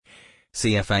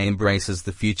CFA embraces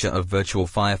the future of virtual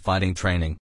firefighting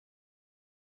training.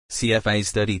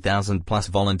 CFA's 30,000-plus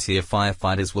volunteer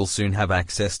firefighters will soon have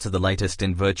access to the latest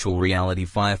in virtual reality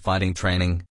firefighting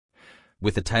training,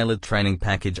 with a tailored training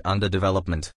package under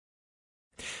development.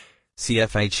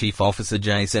 CFA Chief Officer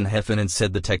Jason Heffernan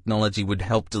said the technology would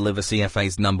help deliver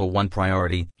CFA's #1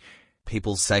 priority: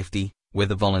 people's safety,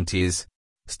 whether volunteers,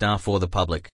 staff or the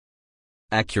public.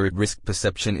 Accurate risk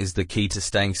perception is the key to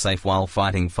staying safe while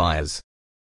fighting fires.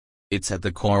 It's at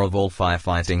the core of all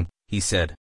firefighting, he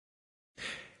said.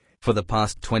 For the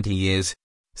past 20 years,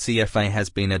 CFA has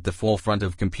been at the forefront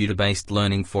of computer-based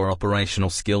learning for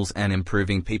operational skills and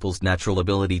improving people's natural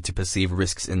ability to perceive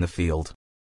risks in the field.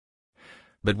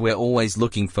 But we're always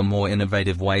looking for more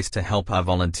innovative ways to help our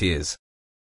volunteers.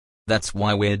 That's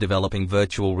why we're developing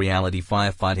virtual reality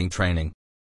firefighting training.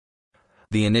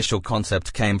 The initial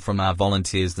concept came from our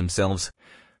volunteers themselves,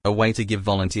 a way to give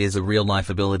volunteers a real-life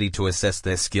ability to assess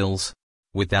their skills,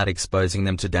 without exposing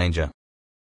them to danger.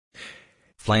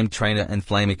 Flame Trainer and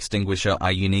Flame Extinguisher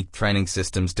are unique training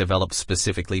systems developed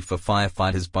specifically for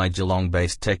firefighters by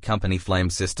Geelong-based tech company Flame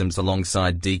Systems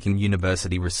alongside Deakin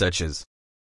University researchers.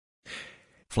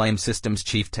 Flame Systems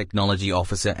Chief Technology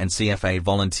Officer and CFA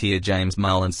volunteer James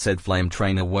Mullins said Flame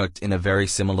Trainer worked in a very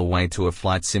similar way to a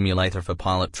flight simulator for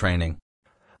pilot training,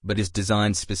 but is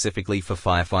designed specifically for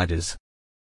firefighters.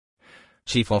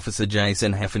 Chief Officer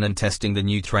Jason Heffernan testing the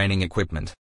new training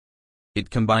equipment. It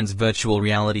combines virtual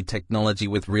reality technology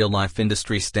with real-life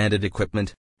industry standard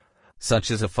equipment,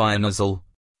 such as a fire nozzle,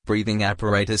 breathing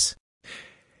apparatus,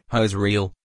 hose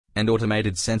reel, and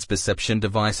automated sense perception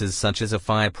devices such as a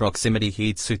fire proximity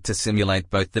heat suit to simulate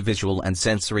both the visual and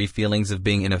sensory feelings of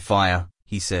being in a fire,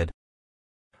 he said.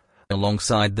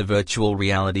 Alongside the virtual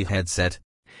reality headset,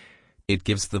 it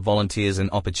gives the volunteers an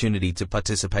opportunity to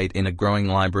participate in a growing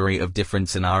library of different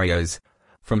scenarios,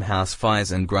 from house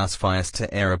fires and grass fires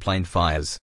to aeroplane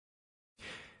fires.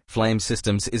 Flame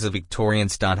Systems is a Victorian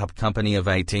startup company of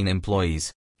 18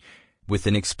 employees, with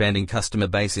an expanding customer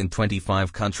base in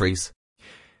 25 countries,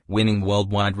 winning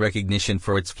worldwide recognition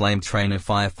for its Flame Trainer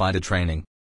firefighter training.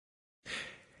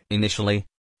 Initially,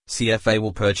 CFA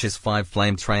will purchase 5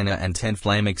 Flame Trainer and 10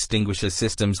 Flame Extinguisher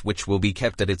systems which will be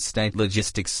kept at its state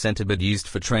logistics center but used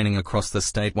for training across the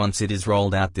state once it is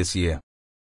rolled out this year.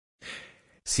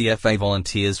 CFA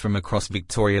volunteers from across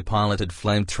Victoria piloted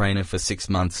Flame Trainer for 6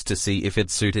 months to see if it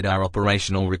suited our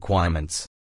operational requirements.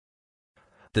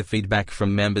 The feedback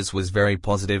from members was very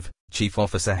positive, Chief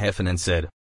Officer Heffernan said.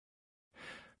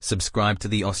 Subscribe to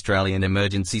the Australian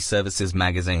Emergency Services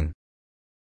magazine.